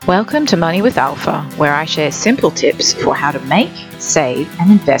Welcome to Money with Alpha, where I share simple tips for how to make, save,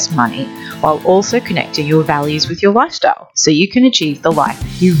 and invest money while also connecting your values with your lifestyle so you can achieve the life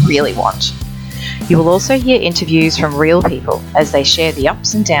you really want. You will also hear interviews from real people as they share the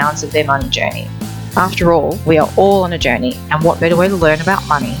ups and downs of their money journey. After all, we are all on a journey, and what better way to learn about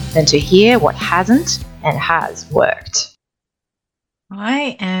money than to hear what hasn't and has worked.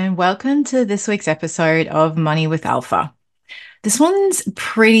 Hi, and welcome to this week's episode of Money with Alpha. This one's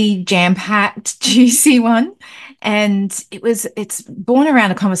pretty jam-packed, juicy one, and it's born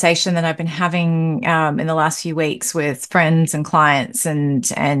around a conversation that I've been having in the last few weeks with friends and clients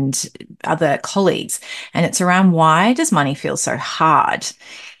and other colleagues, and it's around why does money feel so hard?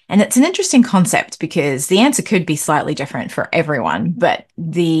 And it's an interesting concept because the answer could be slightly different for everyone, but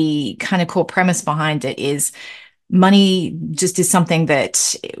the kind of core premise behind it is money just is something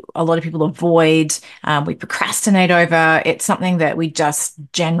that a lot of people avoid. We procrastinate over. It's something that we just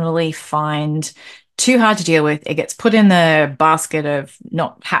generally find too hard to deal with. It gets put in the basket of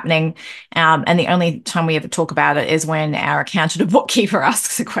not happening. And the only time we ever talk about it is when our accountant or bookkeeper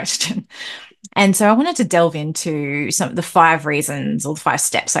asks a question. And so I wanted to delve into some of the 5 reasons or the 5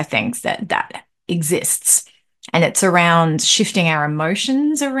 steps I think that exists. And it's around shifting our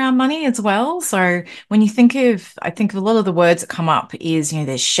emotions around money as well. So when you I think of a lot of the words that come up is,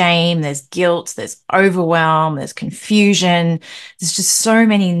 there's shame, there's guilt, there's overwhelm, there's confusion. There's just so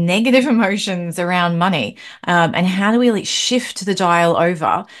many negative emotions around money. And how do we shift the dial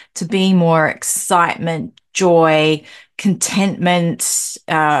over to be more excitement, joy, contentment,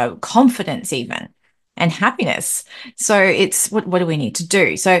 confidence even, and happiness? So it's what do we need to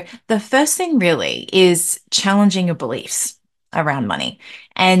do? So the first thing really is challenging your beliefs around money.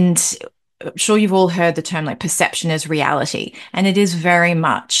 And I'm sure you've all heard the term perception is reality. And it is very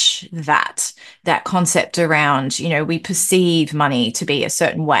much that concept around, we perceive money to be a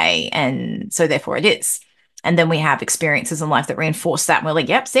certain way. And so therefore it is. And then we have experiences in life that reinforce that. And we're like,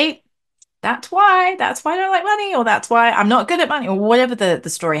 yep, see, that's why I don't like money, or that's why I'm not good at money, or whatever the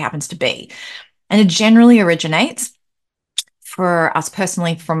story happens to be. And it generally originates for us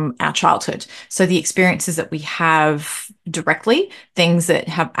personally from our childhood. So the experiences that we have directly, things that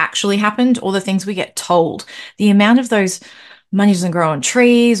have actually happened, or the things we get told, the amount of those money doesn't grow on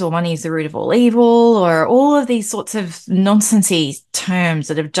trees, or money is the root of all evil, or all of these sorts of nonsensy terms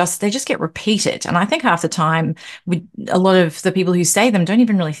that they just get repeated. And I think half the time, a lot of the people who say them don't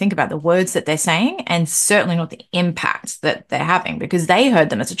even really think about the words that they're saying, and certainly not the impact that they're having, because they heard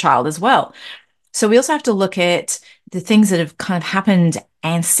them as a child as well. So we also have to look at the things that have kind of happened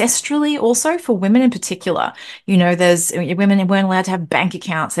ancestrally also for women in particular. There's women weren't allowed to have bank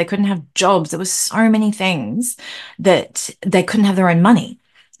accounts. They couldn't have jobs. There were so many things that they couldn't have their own money.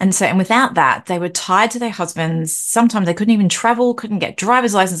 And without that, they were tied to their husbands. Sometimes they couldn't even travel, couldn't get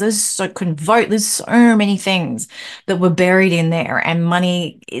driver's licenses, couldn't vote. There's so many things that were buried in there, and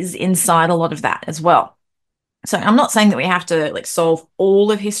money is inside a lot of that as well. So I'm not saying that we have to solve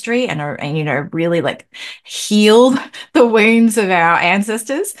all of history and really heal the wounds of our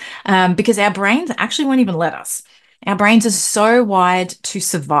ancestors, because our brains actually won't even let us. Our brains are so wired to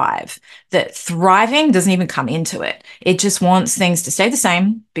survive that thriving doesn't even come into it. It just wants things to stay the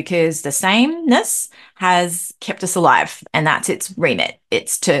same because the sameness has kept us alive, and that's its remit.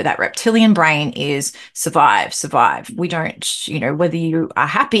 It's to that reptilian brain is survive, survive. We don't, whether you are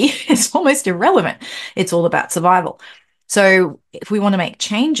happy is almost irrelevant. It's all about survival. So if we want to make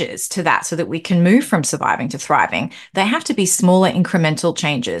changes to that so that we can move from surviving to thriving, they have to be smaller incremental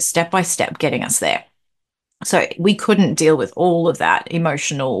changes, step by step, getting us there. So we couldn't deal with all of that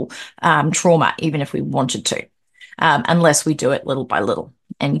emotional trauma, even if we wanted to, unless we do it little by little.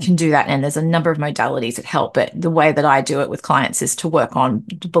 And you can do that. And there's a number of modalities that help. But the way that I do it with clients is to work on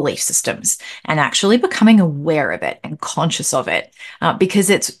belief systems and actually becoming aware of it and conscious of it,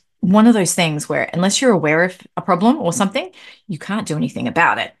 because it's one of those things where unless you're aware of a problem or something, you can't do anything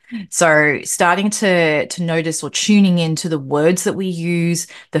about it. So starting to notice or tuning into the words that we use,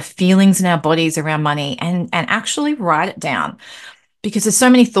 the feelings in our bodies around money, and actually write it down. Because there's so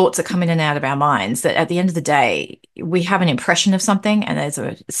many thoughts that come in and out of our minds that at the end of the day, we have an impression of something and there's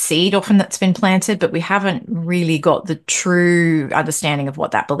a seed often that's been planted, but we haven't really got the true understanding of what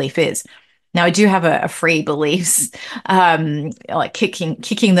that belief is. Now, I do have a free beliefs,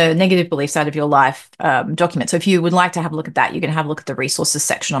 kicking the negative beliefs out of your life document. So if you would like to have a look at that, you can have a look at the resources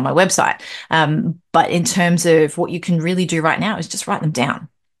section on my website. But in terms of what you can really do right now is just write them down.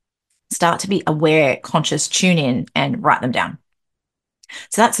 Start to be aware, conscious, tune in, and write them down.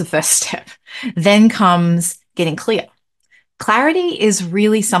 So that's the first step. Then comes getting clear. Clarity is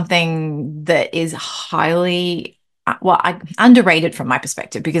really something that is highly underrated from my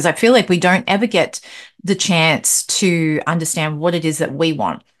perspective, because I feel like we don't ever get the chance to understand what it is that we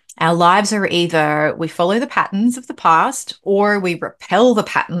want. Our lives are either we follow the patterns of the past or we repel the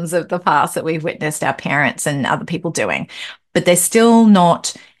patterns of the past that we've witnessed our parents and other people doing. But they're still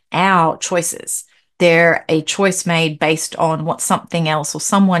not our choices. They're a choice made based on what something else or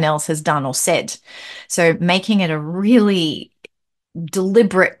someone else has done or said. So making it a really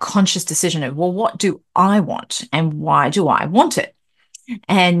deliberate, conscious decision of, well, what do I want and why do I want it?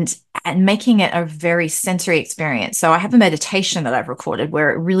 And making it a very sensory experience. So I have a meditation that I've recorded where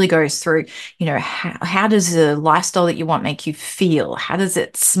it really goes through, how does the lifestyle that you want make you feel? How does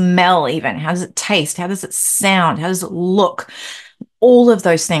it smell even? How does it taste? How does it sound? How does it look? All of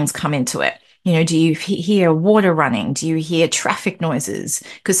those things come into it. Do you hear water running? Do you hear traffic noises?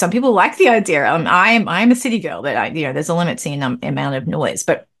 Because some people like the idea. I'm a city girl, but there's a limit to the amount of noise.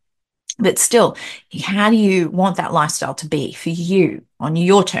 But still, how do you want that lifestyle to be for you on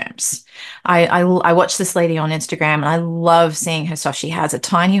your terms? I watch this lady on Instagram and I love seeing her stuff. She has a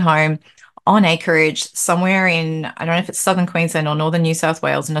tiny home on acreage somewhere in, I don't know if it's southern Queensland or northern New South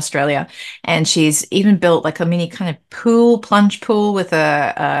Wales in Australia. And she's even built like a mini kind of plunge pool with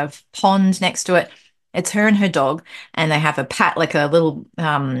a pond next to it. It's her and her dog, and they have like a little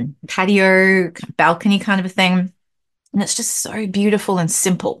patio balcony kind of a thing. And it's just so beautiful and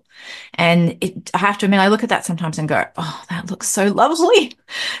simple. And I have to admit, I look at that sometimes and go, oh, that looks so lovely.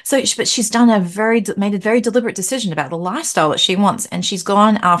 But she's made a very deliberate decision about the lifestyle that she wants, and she's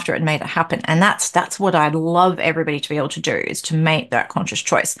gone after it and made it happen. And that's what I'd love everybody to be able to do, is to make that conscious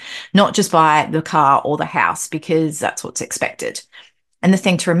choice, not just buy the car or the house because that's what's expected. And the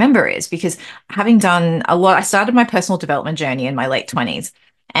thing to remember is, because having done a lot, I started my personal development journey in my late 20s,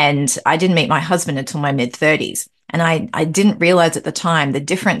 and I didn't meet my husband until my mid 30s. And I didn't realize at the time the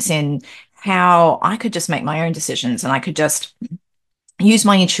difference in how I could just make my own decisions and I could just use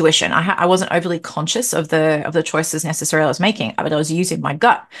my intuition. I wasn't overly conscious of the choices necessarily I was making, but I was using my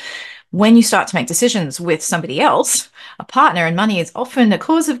gut. When you start to make decisions with somebody else, a partner, and money is often a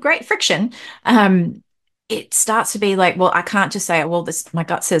cause of great friction, it starts to be like, well, I can't just say, well, my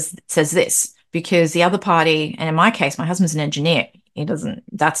gut says this, because the other party, and in my case, my husband's an engineer.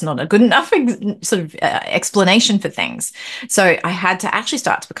 That's not a good enough sort of explanation for things. So I had to actually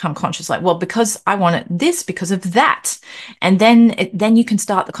start to become conscious, like, well, because I wanted this, because of that. And then you can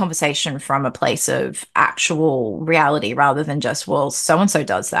start the conversation from a place of actual reality, rather than just, well, so-and-so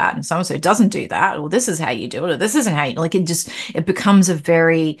does that and so-and-so doesn't do that. Or this is how you do it, or this isn't how you, like, it becomes a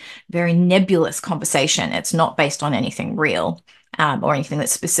very, very nebulous conversation. It's not based on anything real, or anything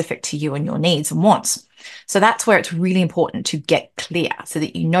that's specific to you and your needs and wants. So that's where it's really important to get clear so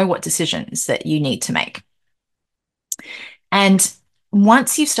that you know what decisions that you need to make. And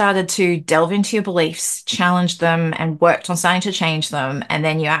once you've started to delve into your beliefs, challenge them, and worked on starting to change them, and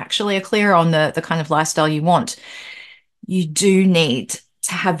then you actually are clear on the kind of lifestyle you want, you do need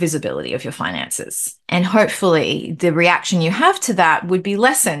to have visibility of your finances. And hopefully the reaction you have to that would be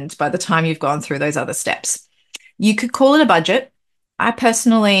lessened by the time you've gone through those other steps. You could call it a budget. I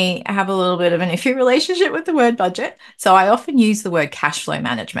personally have a little bit of an iffy relationship with the word budget. So I often use the word cash flow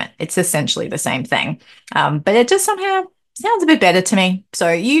management. It's essentially the same thing, but it just somehow sounds a bit better to me.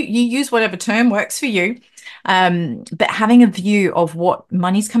 So you use whatever term works for you, but having a view of what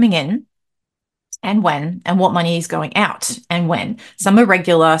money's coming in and when, and what money is going out and when. Some are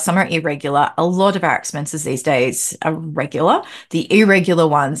regular, some are irregular. A lot of our expenses these days are regular. The irregular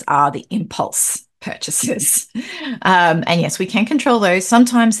ones are the impulse purchases. And yes, we can control those.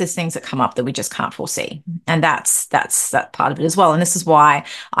 Sometimes there's things that come up that we just can't foresee. And that's that part of it as well. And this is why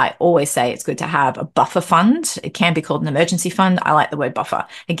I always say it's good to have a buffer fund. It can be called an emergency fund. I like the word buffer.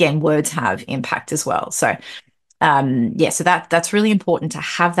 Again, words have impact as well. So so that's really important to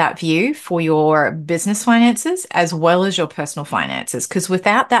have that view for your business finances as well as your personal finances, because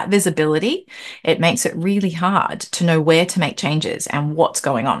without that visibility, it makes it really hard to know where to make changes and what's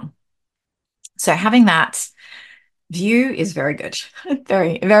going on. So having that view is very good,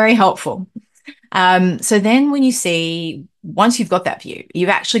 very, very helpful. So then once you've got that view, you've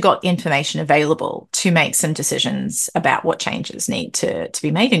actually got information available to make some decisions about what changes need to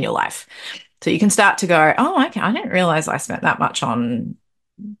be made in your life. So you can start to go, oh, okay, I didn't realize I spent that much on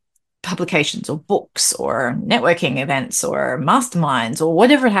publications or books or networking events or masterminds or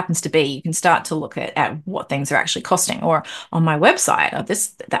whatever it happens to be. You can start to look at what things are actually costing. Or on my website,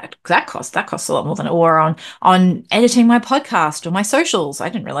 that costs a lot more than, or on editing my podcast or my socials. I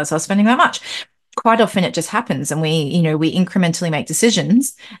didn't realize I was spending that much. Quite often it just happens, and we incrementally make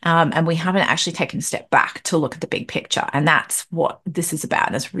decisions, and we haven't actually taken a step back to look at the big picture. And that's what this is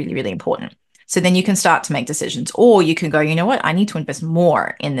about. That's really, really important. So then you can start to make decisions, or you can go, you know what, I need to invest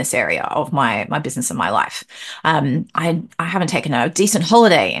more in this area of my business and my life. I haven't taken a decent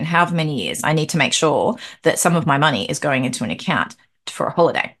holiday in however many years. I need to make sure that some of my money is going into an account for a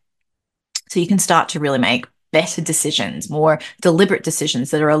holiday. So you can start to really make better decisions, more deliberate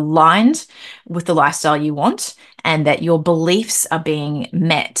decisions that are aligned with the lifestyle you want, and that your beliefs are being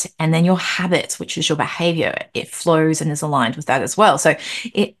met. And then your habits, which is your behavior, it flows and is aligned with that as well. So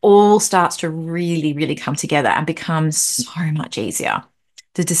it all starts to really, really come together and become so much easier.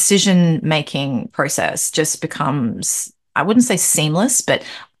 The decision-making process just becomes, I wouldn't say seamless, but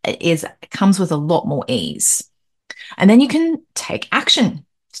it comes with a lot more ease. And then you can take action.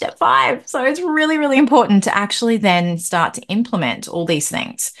 Step 5. So it's really, really important to actually then start to implement all these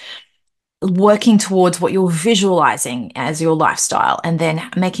things, working towards what you're visualizing as your lifestyle, and then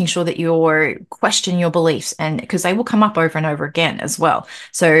making sure that you're questioning your beliefs, and because they will come up over and over again as well.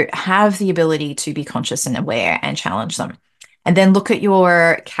 So have the ability to be conscious and aware and challenge them. And then look at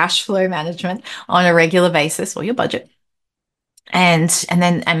your cash flow management on a regular basis, or your budget. And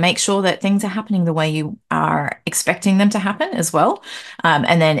make sure that things are happening the way you are expecting them to happen as well.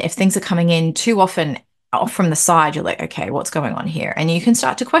 And then if things are coming in too often off from the side, you're like, okay, what's going on here? And you can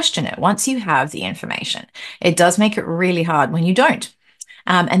start to question it once you have the information. It does make it really hard when you don't.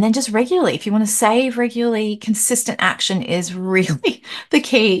 And then just regularly, if you want to save regularly, consistent action is really the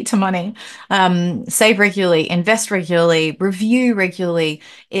key to money. Save regularly, invest regularly, review regularly.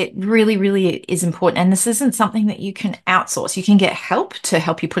 It really, really is important. And this isn't something that you can outsource. You can get help to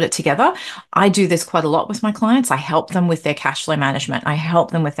help you put it together. I do this quite a lot with my clients. I help them with their cash flow management. I help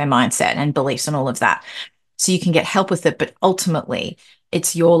them with their mindset and beliefs and all of that. So you can get help with it, but ultimately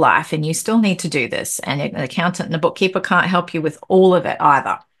it's your life and you still need to do this. And an accountant and a bookkeeper can't help you with all of it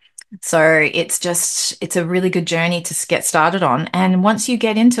either. So it's a really good journey to get started on. And once you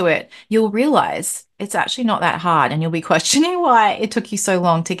get into it, you'll realize it's actually not that hard, and you'll be questioning why it took you so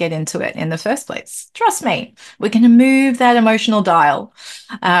long to get into it in the first place. Trust me, we're going to move that emotional dial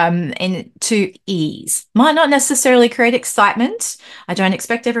into ease. Might not necessarily create excitement. I don't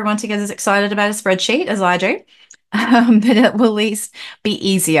expect everyone to get as excited about a spreadsheet as I do. But it will at least be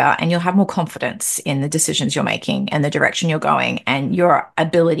easier, and you'll have more confidence in the decisions you're making and the direction you're going, and your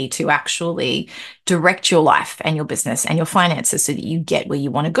ability to actually direct your life and your business and your finances so that you get where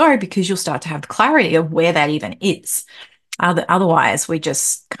you want to go, because you'll start to have clarity of where that even is. Otherwise, we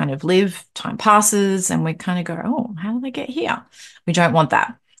just kind of live, time passes, and we kind of go, oh, how did I get here? We don't want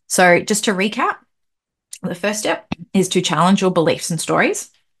that. So just to recap, the first step is to challenge your beliefs and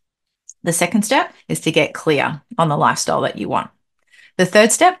stories. The second step is to get clear on the lifestyle that you want. The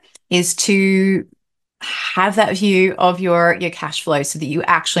third step is to have that view of your cash flow so that you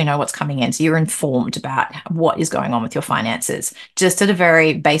actually know what's coming in. So you're informed about what is going on with your finances, just at a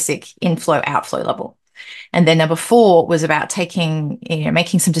very basic inflow, outflow level. And then number 4 was about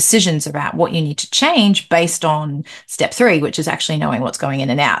making some decisions about what you need to change based on step 3, which is actually knowing what's going in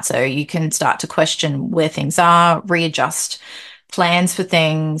and out. So you can start to question where things are, readjust plans for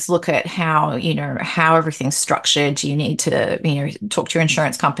things, look at how everything's structured. Do you need to, talk to your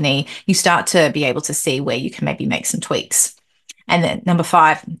insurance company? You start to be able to see where you can maybe make some tweaks. And then number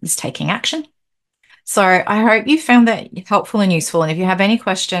 5 is taking action. So I hope you found that helpful and useful. And if you have any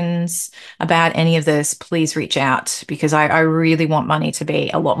questions about any of this, please reach out, because I really want money to be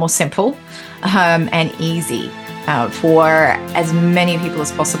a lot more simple and easy for as many people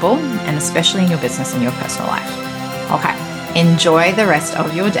as possible, and especially in your business and your personal life. Okay. Enjoy the rest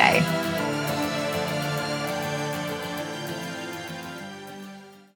of your day.